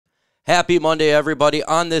Happy Monday, everybody.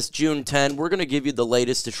 On this June 10, we're going to give you the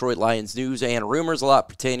latest Detroit Lions news and rumors, a lot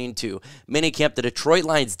pertaining to minicamp. The Detroit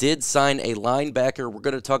Lions did sign a linebacker. We're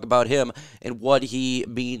going to talk about him and what he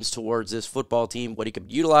means towards this football team, what he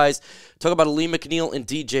could utilize. Talk about Alim, McNeill, and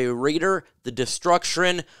DJ Reader, the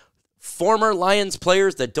destruction, former Lions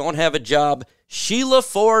players that don't have a job, Sheila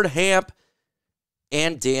Ford Hamp,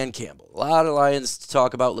 and Dan Campbell. A lot of Lions to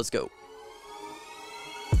talk about. Let's go.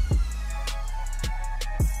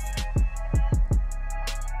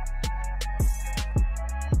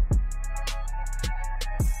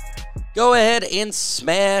 Go ahead and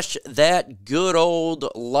smash that good old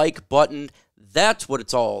like button. That's what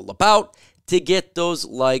it's all about, to get those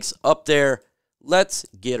likes up there. Let's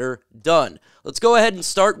get her done. Let's go ahead and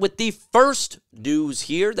start with the first news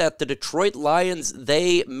here, that the Detroit Lions,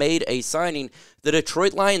 they made a signing. The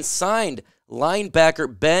Detroit Lions signed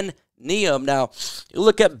linebacker Ben Niemann. Now, you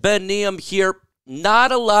look at Ben Niemann here,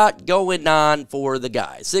 not a lot going on for the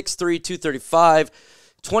guy. 6'3", 235.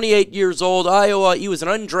 28 years old, Iowa. He was an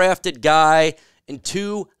undrafted guy in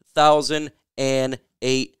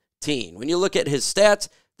 2018. When you look at his stats,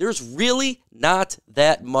 there's really not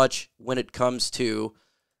that much when it comes to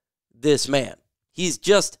this man. He's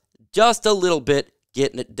just a little bit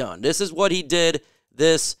getting it done. This is what he did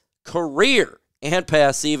this career and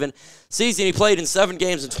past season. He played in 7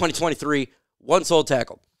 games in 2023, 1 solo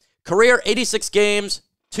tackle. Career 86 games,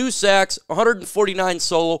 2 sacks, 149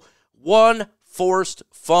 solo, 1 forced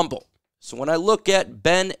fumble. So when I look at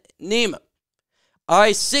Ben Niemann,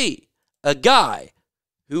 I see a guy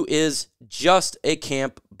who is just a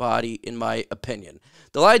camp body, in my opinion.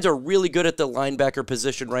 The Lions are really good at the linebacker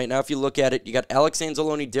position right now. If you look at it, you got Alex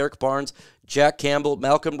Anzalone, Derek Barnes, Jack Campbell,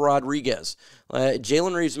 Malcolm Rodriguez,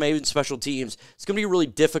 Jalen Reeves maybe in special teams. It's going to be really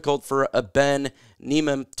difficult for a Ben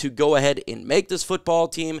Niemann to go ahead and make this football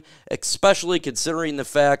team, especially considering the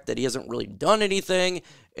fact that he hasn't really done anything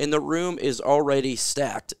and the room is already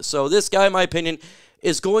stacked. So this guy, in my opinion,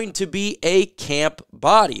 is going to be a camp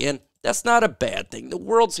body, and that's not a bad thing. The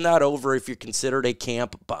world's not over if you're considered a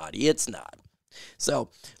camp body. It's not.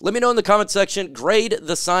 So let me know in the comment section. Grade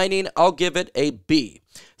the signing. I'll give it a B.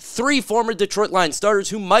 3 former Detroit Lions starters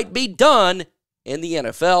who might be done in the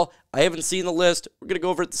NFL. I haven't seen the list. We're going to go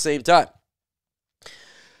over it at the same time.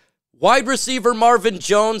 Wide receiver Marvin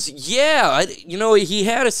Jones, yeah, he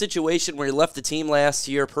had a situation where he left the team last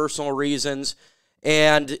year, personal reasons,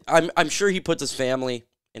 and I'm sure he puts his family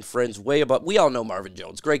and friends way above. We all know Marvin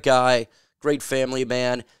Jones, great guy, great family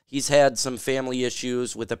man. He's had some family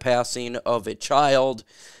issues with the passing of a child,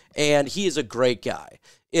 and he is a great guy.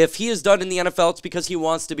 If he is done in the NFL, it's because he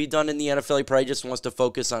wants to be done in the NFL. He probably just wants to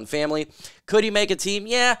focus on family. Could he make a team?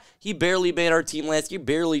 Yeah, he barely made our team last year.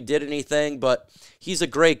 Barely did anything, but he's a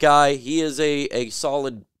great guy. He is a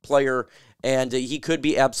solid player, and he could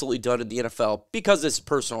be absolutely done in the NFL because of his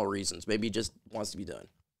personal reasons. Maybe he just wants to be done.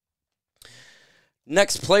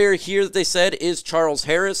 Next player here that they said is Charles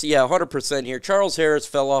Harris. Yeah, 100% here. Charles Harris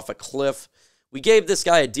fell off a cliff. We gave this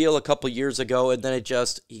guy a deal a couple years ago, and then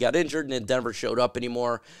he got injured and it never showed up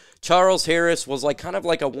anymore. Charles Harris was kind of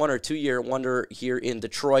like a 1 or 2 year wonder here in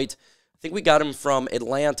Detroit. I think we got him from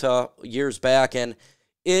Atlanta years back, and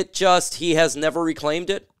he has never reclaimed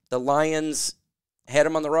it. The Lions had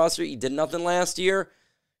him on the roster. He did nothing last year,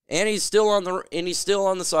 and he's still on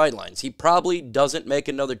the sidelines. He probably doesn't make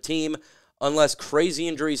another team unless crazy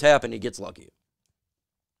injuries happen. He gets lucky.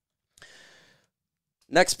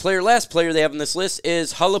 Next player, last player they have on this list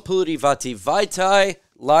is Halapoulivaati Vaitai,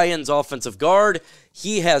 Lions offensive guard.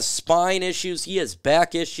 He has spine issues. He has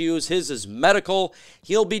back issues. His is medical.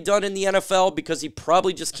 He'll be done in the NFL because he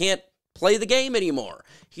probably just can't play the game anymore.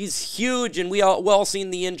 He's huge, and we all seen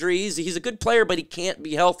the injuries. He's a good player, but he can't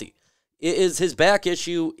be healthy. His back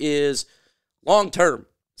issue is long-term,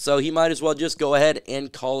 so he might as well just go ahead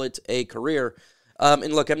and call it a career.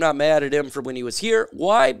 And look, I'm not mad at him for when he was here.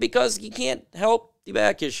 Why? Because he can't help the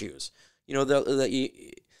back issues. When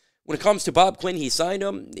it comes to Bob Quinn, he signed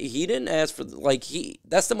him. He didn't ask for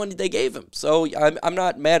that's the money they gave him. So I'm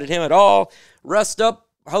not mad at him at all. Rest up,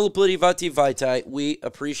 Halapoulivaati Vaitai. We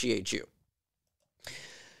appreciate you.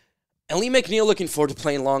 Alim McNeill looking forward to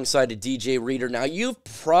playing alongside of DJ Reader. Now, you've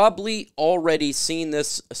probably already seen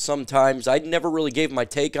this sometimes. I never really gave my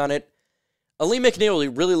take on it. Alim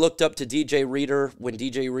McNeill really looked up to DJ Reader when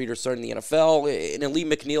DJ Reader started in the NFL, and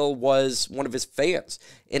Alim McNeill was one of his fans.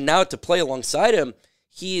 And now to play alongside him,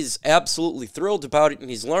 he's absolutely thrilled about it,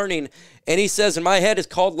 and he's learning. And he says, in my head, it's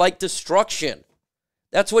called like destruction.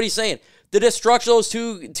 That's what he's saying. The destruction of those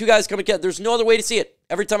two guys coming together. There's no other way to see it.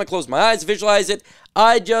 Every time I close my eyes, visualize it,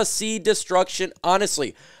 I just see destruction.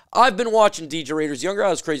 Honestly, I've been watching DJ Rader's younger. I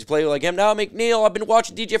was crazy player like him. Now McNeill, I've been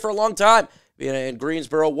watching DJ for a long time. Being in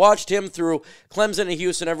Greensboro, watched him through Clemson and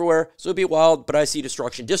Houston everywhere. So it'd be wild, but I see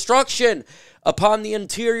destruction. Destruction upon the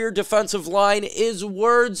interior defensive line is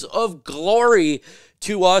words of glory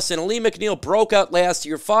to us. And Alim McNeill broke out last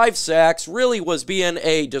year, 5 sacks, really was being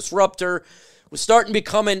a disruptor. Was starting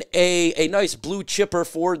becoming a nice blue chipper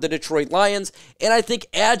for the Detroit Lions. And I think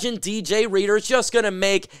adding DJ Reader is just going to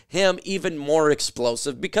make him even more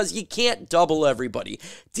explosive because you can't double everybody.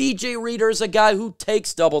 DJ Reader is a guy who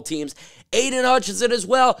takes double teams. Aiden Hutchinson as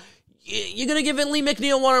well. You're going to give Lee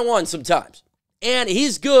McNeill one-on-one sometimes. And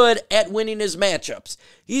he's good at winning his matchups.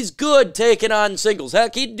 He's good taking on singles.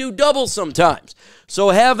 Heck, he'd do doubles sometimes. So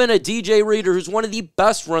having a DJ Reader, who's one of the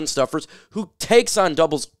best run stuffers, who takes on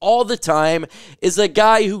doubles all the time, is a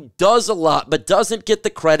guy who does a lot but doesn't get the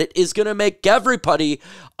credit, is going to make everybody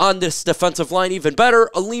on this defensive line even better.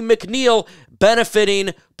 Alim McNeill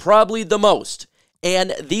benefiting probably the most.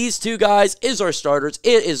 And these two guys is our starters.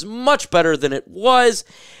 It is much better than it was.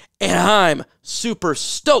 And I'm super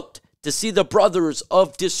stoked to see the Brothers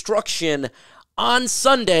of Destruction on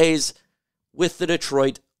Sundays with the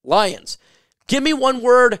Detroit Lions. Give me one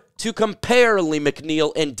word to compare Alim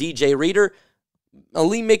McNeill and DJ Reader.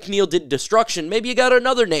 Alim McNeill did destruction. Maybe you got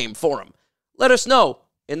another name for him. Let us know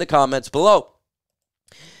in the comments below.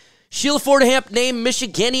 Sheila Ford-Hamp named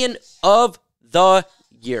Michiganian of the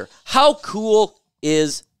Year. How cool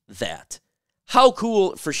is that? How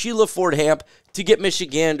cool for Sheila Ford-Hamp to get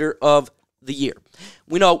Michigander of the Year.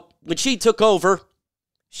 We know when she took over,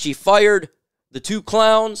 she fired the 2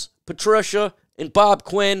 clowns, Patricia and Bob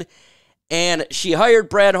Quinn, and she hired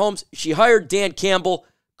Brad Holmes, she hired Dan Campbell,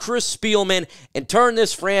 Chris Spielman, and turned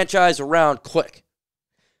this franchise around quick.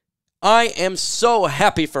 I am so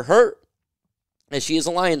happy for her, as she is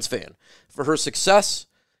a Lions fan, for her success.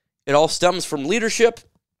 It all stems from leadership.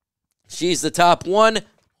 She's the top one.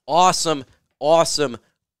 Awesome, awesome,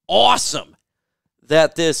 awesome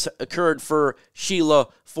that this occurred for Sheila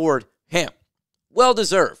Ford-Hamp.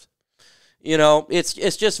 Well-deserved. You know, it's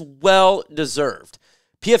just well-deserved.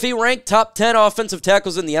 PFE ranked top 10 offensive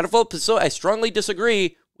tackles in the NFL, so I strongly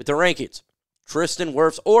disagree with the rankings. Tristan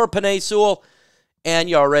Wirfs or Penei Sewell, and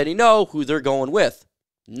you already know who they're going with.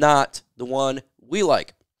 Not the one we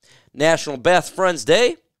like. National Best Friends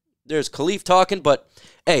Day. There's Khalif talking, but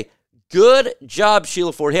hey, good job,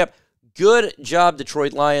 Sheila Ford-Hamp. Good job,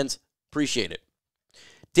 Detroit Lions. Appreciate it.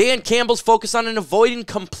 Dan Campbell's focus on avoiding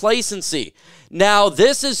complacency. Now,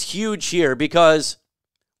 this is huge here because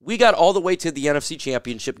we got all the way to the NFC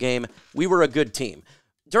Championship game. We were a good team.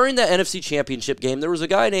 During the NFC Championship game, there was a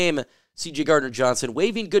guy named C.J. Gardner-Johnson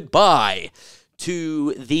waving goodbye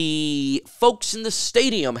to the folks in the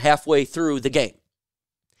stadium halfway through the game.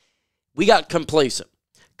 We got complacent.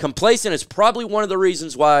 Complacent is probably one of the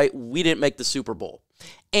reasons why we didn't make the Super Bowl.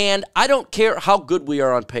 And I don't care how good we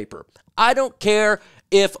are on paper. I don't care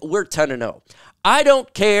if we're 10-0. I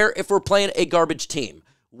don't care if we're playing a garbage team.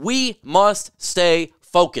 We must stay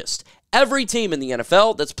focused. Every team in the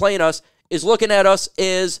NFL that's playing us is looking at us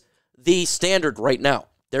as the standard right now.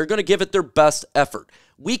 They're going to give it their best effort.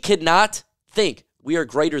 We cannot think we are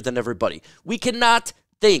greater than everybody. We cannot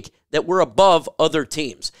think that we're above other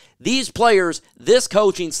teams. These players, this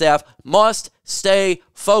coaching staff must stay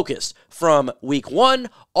focused from week 1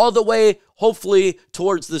 all the way, hopefully,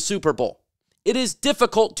 towards the Super Bowl. It is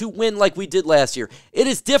difficult to win like we did last year. It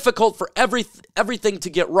is difficult for everything to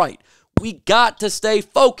get right. We got to stay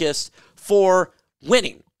focused for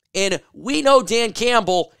winning. And we know Dan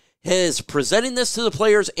Campbell is presenting this to the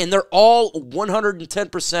players, and they're all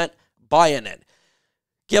 110% buying it.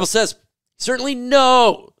 Campbell says,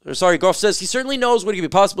 Goff says, he certainly knows what he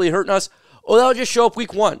could be possibly hurting us. Oh, that'll just show up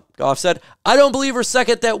week 1. Goff said, I don't believe for a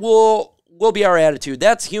second that will be our attitude.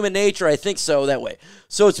 That's human nature. I think so that way.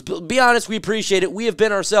 So to be honest, we appreciate it. We have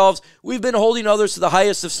been ourselves. We've been holding others to the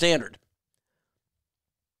highest of standard.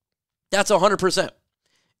 That's 100%.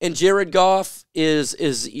 And Jared Goff is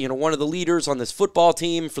one of the leaders on this football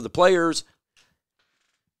team for the players.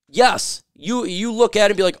 Yes, you look at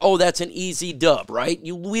it and be like, oh, that's an easy dub, right?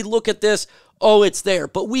 We look at this, oh, it's there.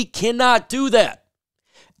 But we cannot do that.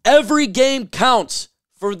 Every game counts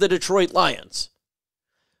for the Detroit Lions.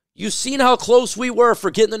 You've seen how close we were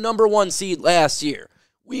for getting the number 1 seed last year.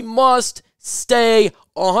 We must stay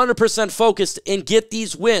 100% focused and get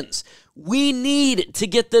these wins. We need to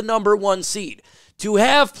get the number 1 seed. To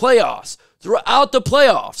have playoffs throughout the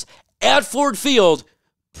playoffs at Ford Field,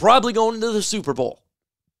 probably going into the Super Bowl.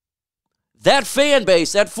 That fan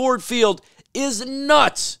base at Ford Field is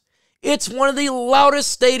nuts. It's one of the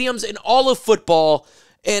loudest stadiums in all of football,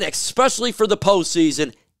 and especially for the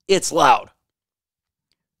postseason, it's loud.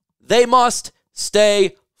 They must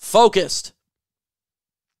stay focused.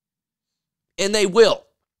 And they will.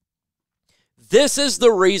 This is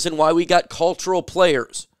the reason why we got cultural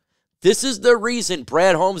players. This is the reason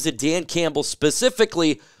Brad Holmes and Dan Campbell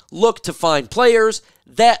specifically look to find players.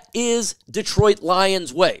 That is Detroit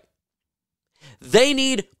Lions' way. They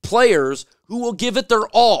need players who will give it their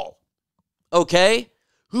all, okay?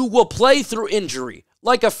 Who will play through injury,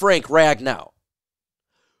 like a Frank Ragnow,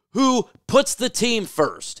 who puts the team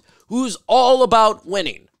first, who's all about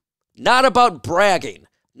winning, not about bragging,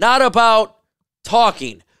 not about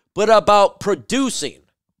talking, but about producing.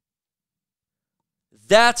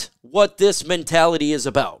 That's what this mentality is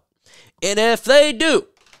about. And if they do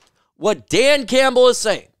what Dan Campbell is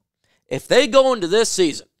saying, if they go into this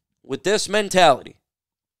season with this mentality,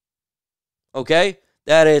 okay,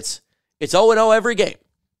 that it's 0-0 every game,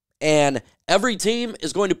 and every team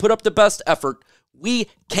is going to put up the best effort, we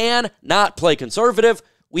cannot play conservative.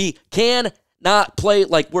 We cannot play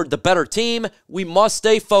like we're the better team. We must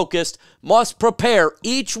stay focused, must prepare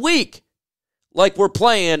each week like we're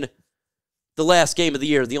playing the last game of the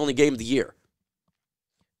year, the only game of the year.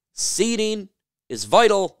 Seeding is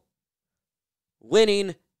vital.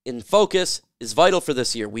 Winning in focus is vital for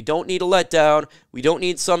this year. We don't need a letdown. We don't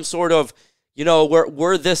need some sort of,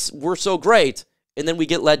 we're so great, and then we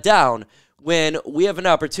get let down when we have an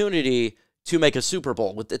opportunity to make a Super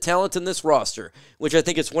Bowl with the talent in this roster, which I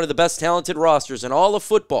think is one of the best talented rosters in all of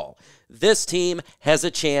football. This team has a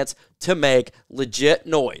chance to make legit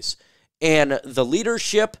noise. And the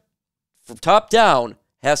leadership from top down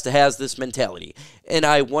has this mentality. And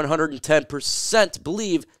I 110%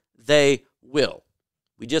 believe they will.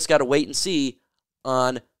 We just got to wait and see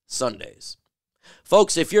on Sundays.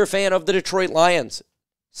 Folks, if you're a fan of the Detroit Lions,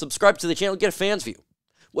 subscribe to the channel, get a fan's view.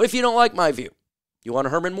 What if you don't like my view? You want a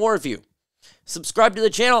Herman Moore view? Subscribe to the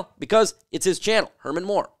channel because it's his channel, Herman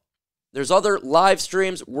Moore. There's other live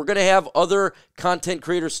streams. We're going to have other content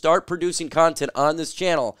creators start producing content on this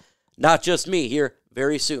channel, not just me here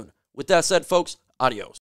very soon. With that said, folks, adios.